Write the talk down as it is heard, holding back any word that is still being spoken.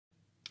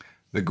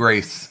The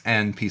grace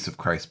and peace of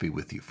Christ be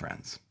with you,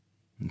 friends.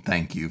 And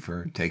thank you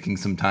for taking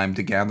some time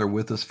to gather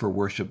with us for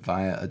worship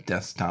via a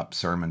desktop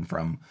sermon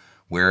from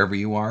wherever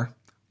you are,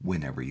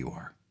 whenever you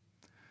are.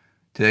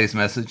 Today's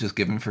message is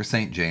given for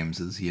St.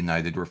 James's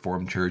United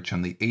Reformed Church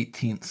on the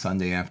 18th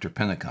Sunday after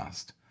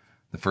Pentecost,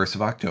 the 1st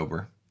of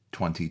October,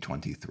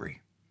 2023.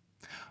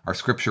 Our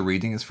scripture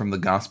reading is from the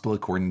Gospel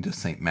according to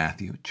St.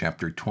 Matthew,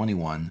 chapter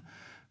 21,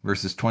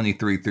 verses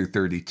 23 through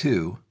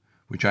 32,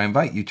 which I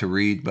invite you to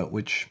read, but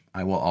which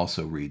I will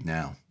also read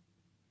now.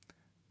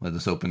 Let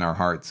us open our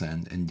hearts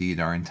and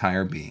indeed our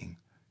entire being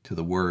to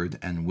the word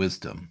and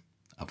wisdom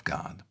of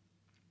God.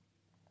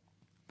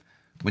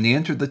 When he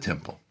entered the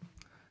temple,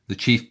 the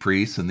chief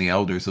priests and the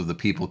elders of the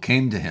people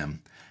came to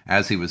him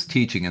as he was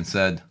teaching and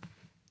said,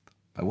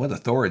 "By what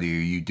authority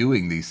are you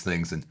doing these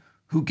things, and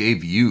who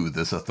gave you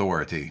this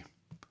authority?"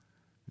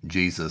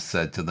 Jesus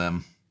said to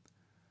them,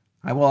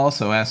 "I will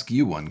also ask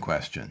you one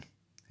question.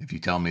 If you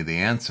tell me the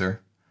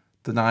answer,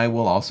 then I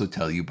will also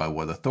tell you by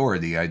what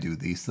authority I do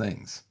these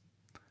things.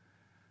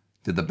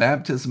 Did the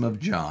baptism of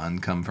John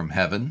come from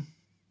heaven,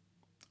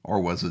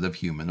 or was it of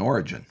human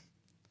origin?"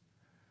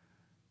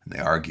 And they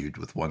argued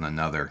with one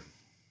another.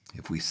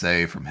 "If we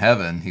say from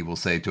heaven, he will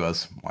say to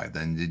us, 'Why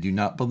then did you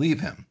not believe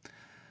him?'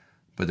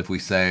 But if we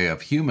say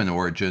of human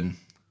origin,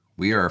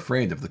 we are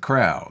afraid of the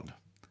crowd,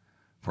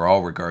 for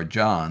all regard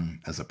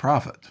John as a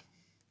prophet."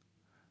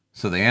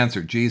 So they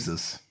answered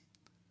Jesus,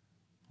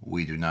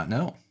 "We do not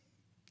know."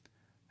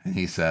 And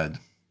he said,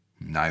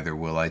 "Neither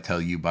will I tell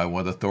you by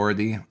what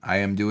authority I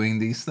am doing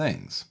these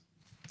things.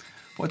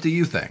 What do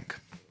you think?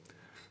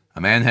 A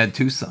man had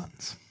 2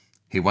 sons.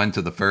 He went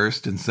to the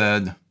first and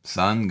said,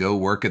 'Son, go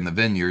work in the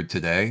vineyard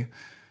today.'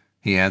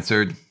 He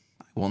answered,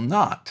 'I will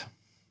not.'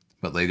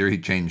 But later he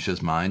changed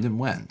his mind and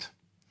went.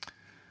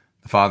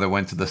 The father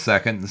went to the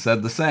second and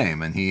said the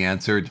same, and he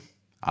answered,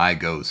 'I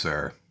go,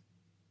 sir.'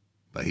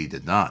 But he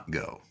did not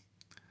go.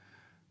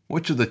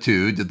 Which of the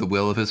 2 did the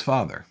will of his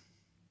father?"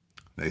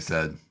 They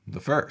said, "The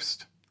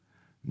first."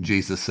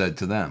 Jesus said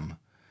to them,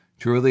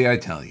 "Truly I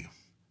tell you,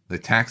 the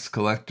tax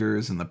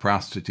collectors and the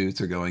prostitutes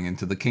are going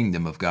into the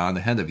kingdom of God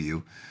ahead of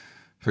you.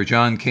 For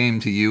John came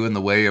to you in the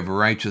way of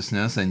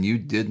righteousness, and you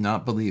did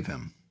not believe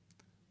him.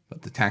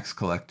 But the tax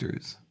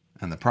collectors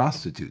and the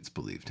prostitutes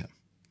believed him.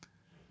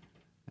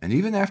 And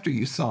even after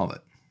you saw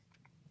it,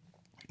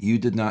 you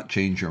did not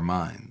change your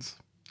minds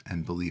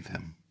and believe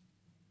him."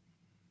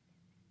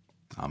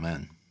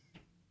 Amen.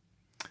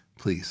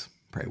 Please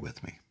pray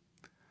with me.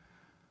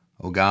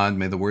 O God,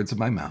 may the words of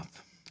my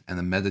mouth and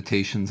the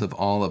meditations of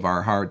all of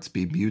our hearts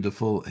be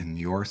beautiful in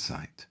your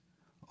sight.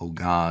 O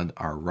God,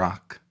 our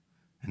rock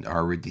and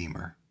our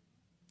Redeemer.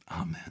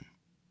 Amen.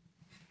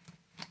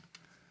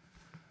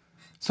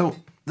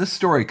 So this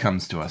story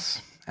comes to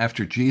us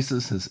after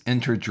Jesus has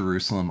entered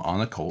Jerusalem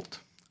on a colt,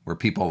 where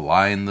people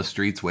lie in the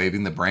streets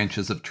waving the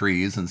branches of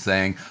trees and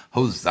saying,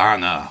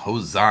 "Hosanna,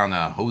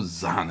 Hosanna,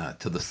 Hosanna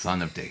to the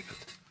Son of David."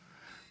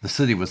 The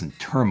city was in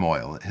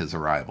turmoil at his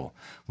arrival,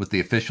 with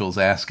the officials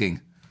asking,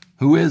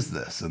 "Who is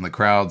this?" and the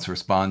crowds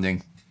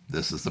responding,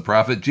 "This is the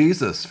prophet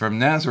Jesus from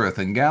Nazareth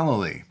in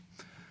Galilee."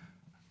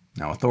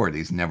 Now,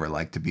 authorities never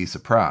like to be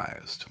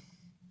surprised.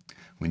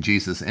 When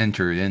Jesus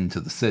entered into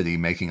the city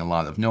making a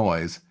lot of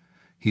noise,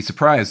 he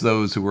surprised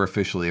those who were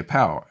officially in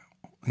power.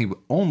 He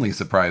only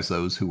surprised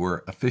those who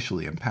were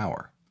officially in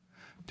power.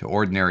 To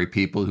ordinary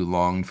people who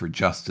longed for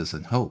justice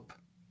and hope,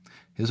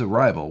 his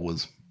arrival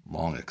was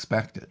long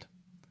expected.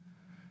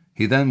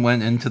 He then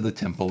went into the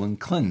temple and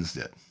cleansed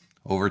it,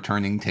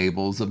 overturning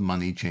tables of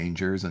money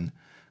changers and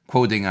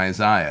quoting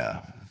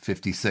Isaiah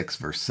 56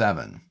 verse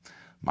 7,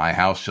 "My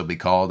house shall be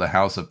called a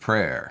house of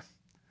prayer,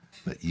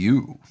 but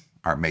you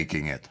are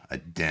making it a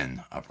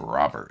den of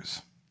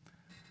robbers."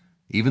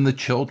 Even the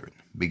children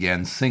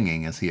began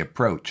singing as he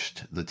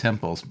approached the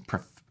temple,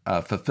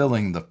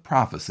 fulfilling the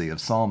prophecy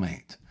of Psalm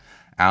 8,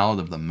 "Out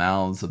of the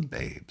mouths of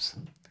babes."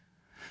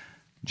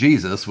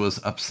 Jesus was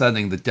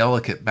upsetting the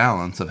delicate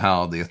balance of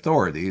how the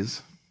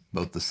authorities,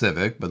 both the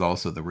civic but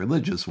also the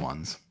religious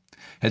ones,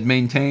 had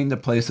maintained a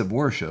place of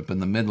worship in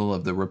the middle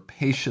of the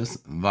rapacious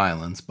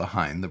violence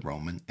behind the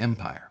Roman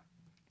Empire.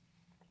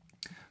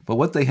 But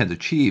what they had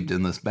achieved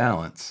in this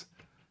balance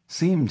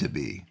seemed to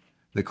be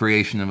the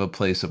creation of a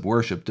place of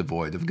worship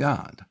devoid of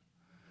God.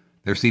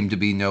 There seemed to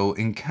be no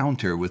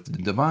encounter with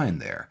the divine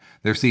there.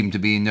 There seemed to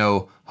be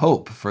no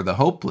hope for the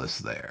hopeless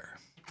there.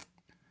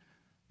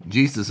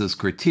 Jesus'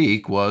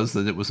 critique was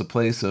that it was a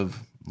place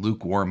of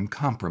lukewarm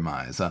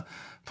compromise, a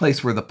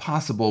place where the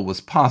possible was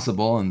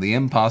possible and the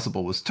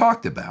impossible was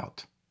talked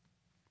about,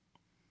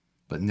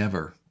 but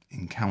never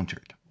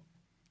encountered.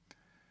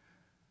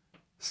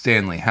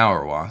 Stanley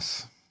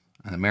Hauerwas,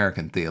 an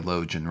American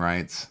theologian,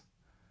 writes,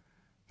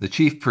 "The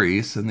chief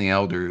priests and the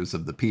elders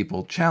of the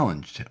people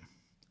challenged him,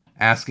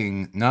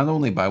 asking not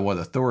only by what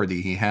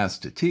authority he has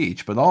to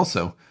teach, but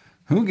also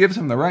who gives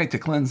him the right to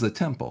cleanse the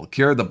temple,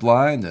 cure the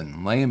blind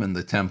and lame in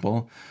the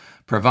temple,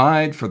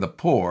 provide for the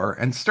poor,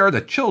 and start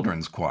a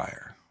children's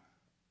choir.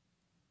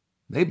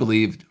 They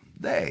believed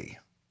they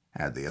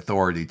had the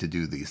authority to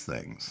do these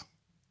things.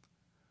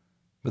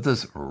 But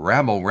this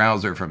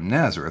rabble-rouser from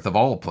Nazareth, of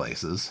all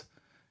places,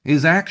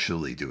 is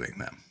actually doing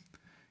them,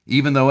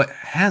 even though it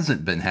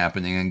hasn't been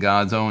happening in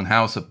God's own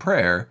house of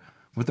prayer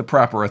with the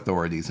proper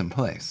authorities in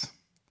place.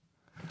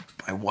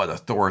 By what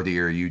authority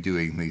are you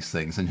doing these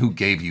things, and who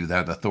gave you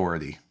that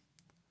authority?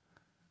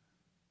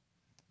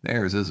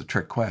 Theirs is a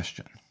trick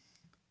question.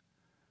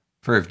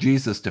 For if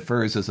Jesus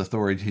defers his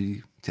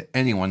authority to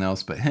anyone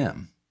else but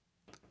him,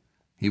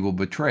 he will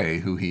betray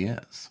who he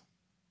is.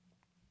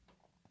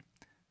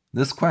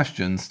 This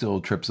question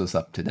still trips us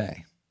up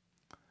today.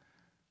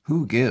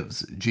 Who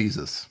gives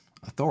Jesus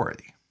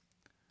authority?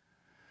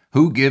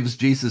 Who gives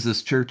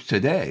Jesus' church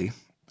today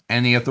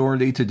any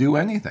authority to do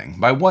anything?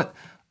 By what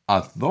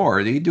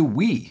authority do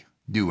we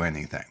do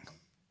anything?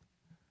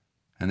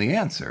 And the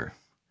answer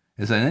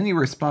is that any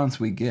response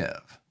we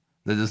give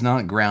that is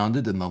not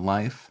grounded in the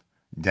life,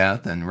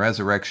 death, and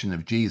resurrection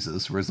of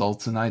Jesus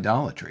results in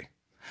idolatry.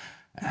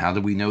 And how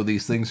do we know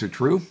these things are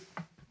true?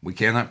 We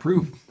cannot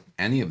prove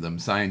any of them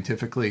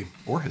scientifically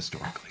or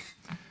historically.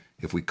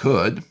 If we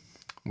could,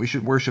 we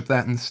should worship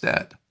that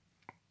instead.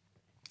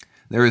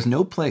 There is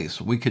no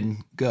place we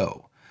can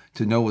go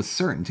to know with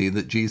certainty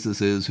that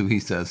Jesus is who he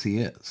says he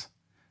is.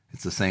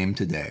 It's the same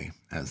today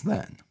as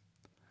then.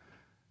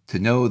 To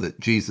know that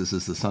Jesus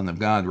is the Son of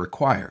God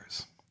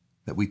requires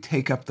that we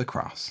take up the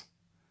cross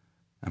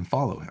and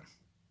follow him.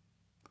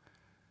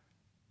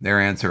 Their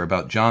answer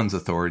about John's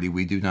authority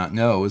we do not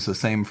know is the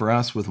same for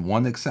us with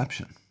one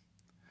exception.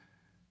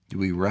 Do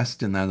we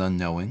rest in that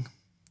unknowing,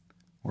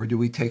 or do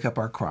we take up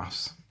our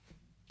cross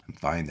and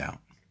find out?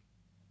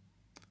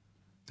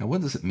 Now,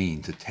 what does it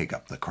mean to take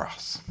up the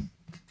cross?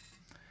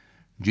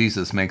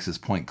 Jesus makes his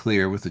point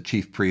clear with the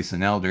chief priests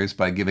and elders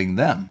by giving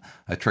them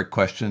a trick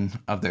question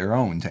of their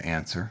own to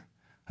answer,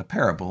 a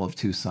parable of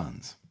two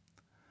sons.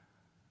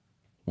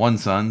 One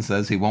son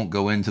says he won't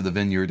go into the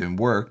vineyard and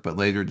work, but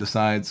later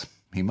decides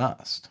he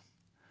must.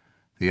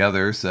 The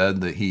other said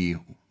that he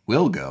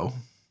will go,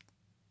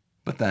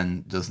 but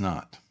then does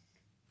not.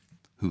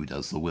 Who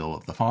does the will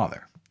of the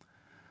Father?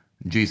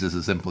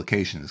 Jesus'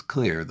 implication is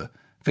clear. The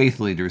faith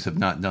leaders have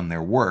not done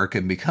their work,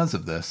 and because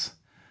of this,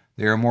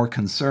 they are more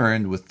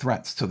concerned with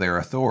threats to their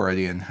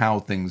authority and how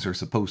things are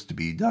supposed to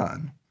be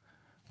done,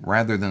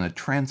 rather than a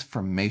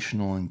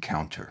transformational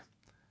encounter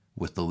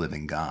with the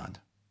living God.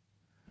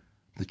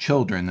 The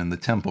children in the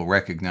temple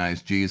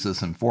recognize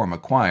Jesus and form a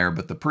choir,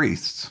 but the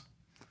priests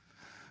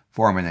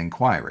form an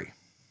inquiry.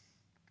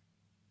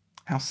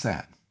 How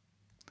sad.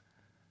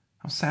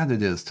 How sad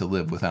it is to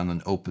live without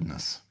an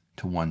openness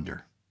to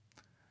wonder.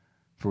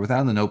 For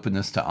without an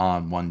openness to awe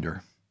and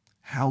wonder,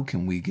 how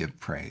can we give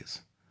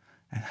praise?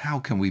 And how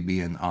can we be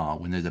in awe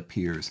when it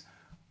appears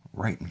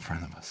right in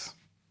front of us?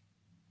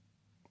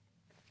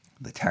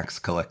 The tax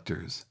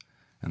collectors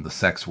and the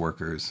sex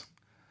workers,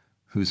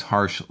 whose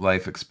harsh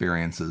life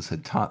experiences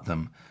had taught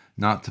them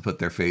not to put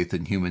their faith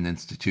in human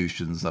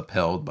institutions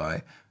upheld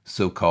by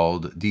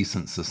so-called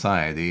decent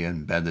society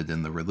embedded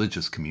in the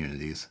religious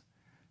communities,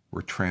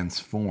 were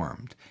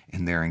transformed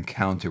in their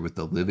encounter with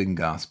the living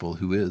gospel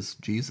who is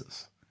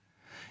Jesus.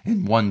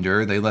 In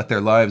wonder, they let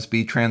their lives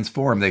be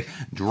transformed. They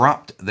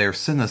dropped their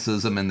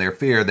cynicism and their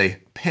fear.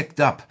 They picked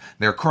up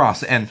their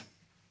cross. And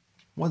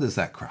what is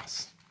that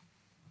cross?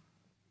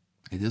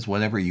 It is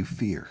whatever you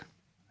fear.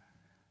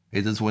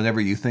 It is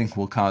whatever you think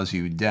will cause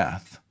you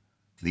death,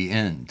 the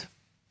end.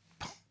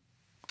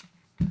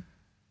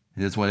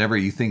 It is whatever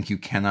you think you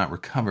cannot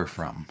recover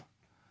from.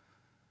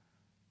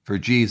 For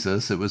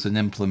Jesus, it was an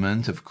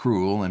implement of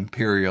cruel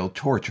imperial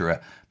torture,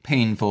 a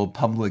painful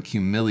public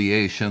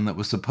humiliation that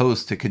was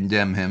supposed to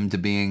condemn him to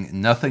being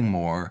nothing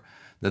more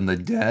than the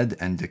dead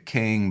and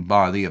decaying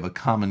body of a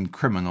common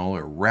criminal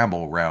or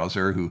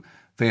rabble-rouser who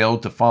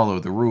failed to follow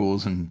the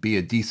rules and be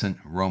a decent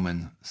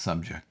Roman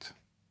subject.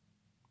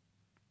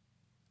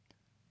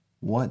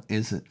 What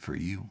is it for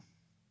you?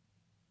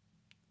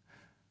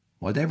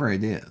 Whatever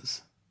it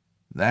is,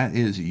 that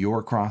is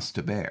your cross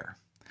to bear.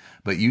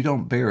 But you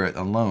don't bear it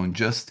alone,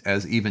 just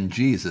as even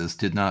Jesus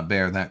did not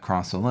bear that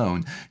cross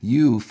alone.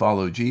 You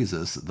follow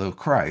Jesus, the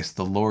Christ,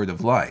 the Lord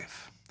of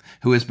life,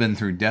 who has been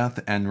through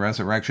death and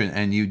resurrection,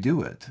 and you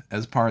do it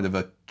as part of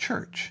a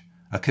church,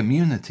 a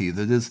community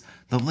that is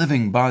the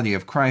living body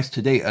of Christ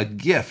today, a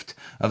gift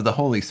of the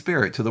Holy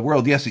Spirit to the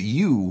world. Yes,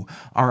 you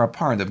are a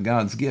part of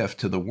God's gift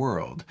to the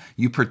world.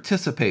 You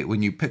participate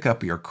when you pick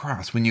up your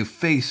cross, when you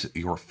face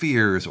your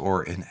fears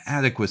or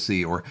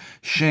inadequacy or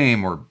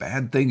shame or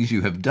bad things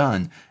you have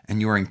done, and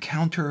your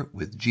encounter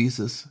with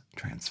Jesus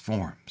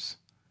transforms.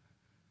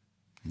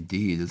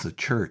 Indeed, as a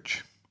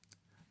church,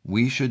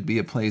 we should be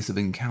a place of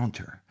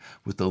encounter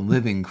with the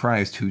living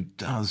Christ who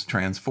does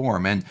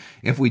transform. And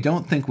if we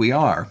don't think we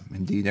are,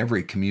 indeed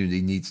every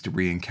community needs to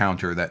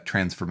re-encounter that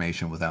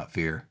transformation without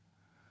fear,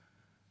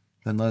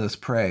 then let us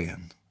pray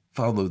and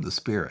follow the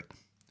Spirit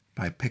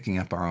by picking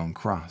up our own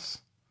cross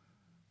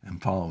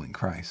and following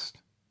Christ.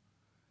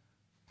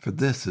 For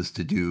this is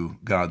to do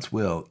God's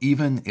will,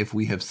 even if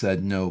we have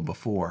said no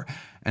before,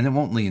 and it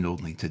won't lead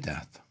only to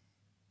death.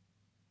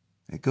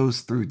 It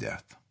goes through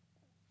death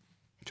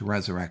to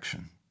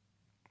resurrection.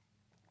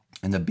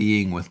 and a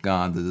being with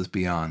God that is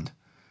beyond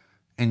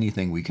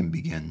anything we can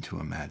begin to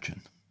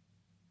imagine.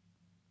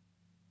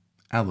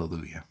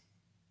 Alleluia.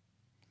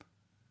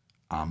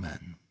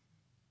 Amen.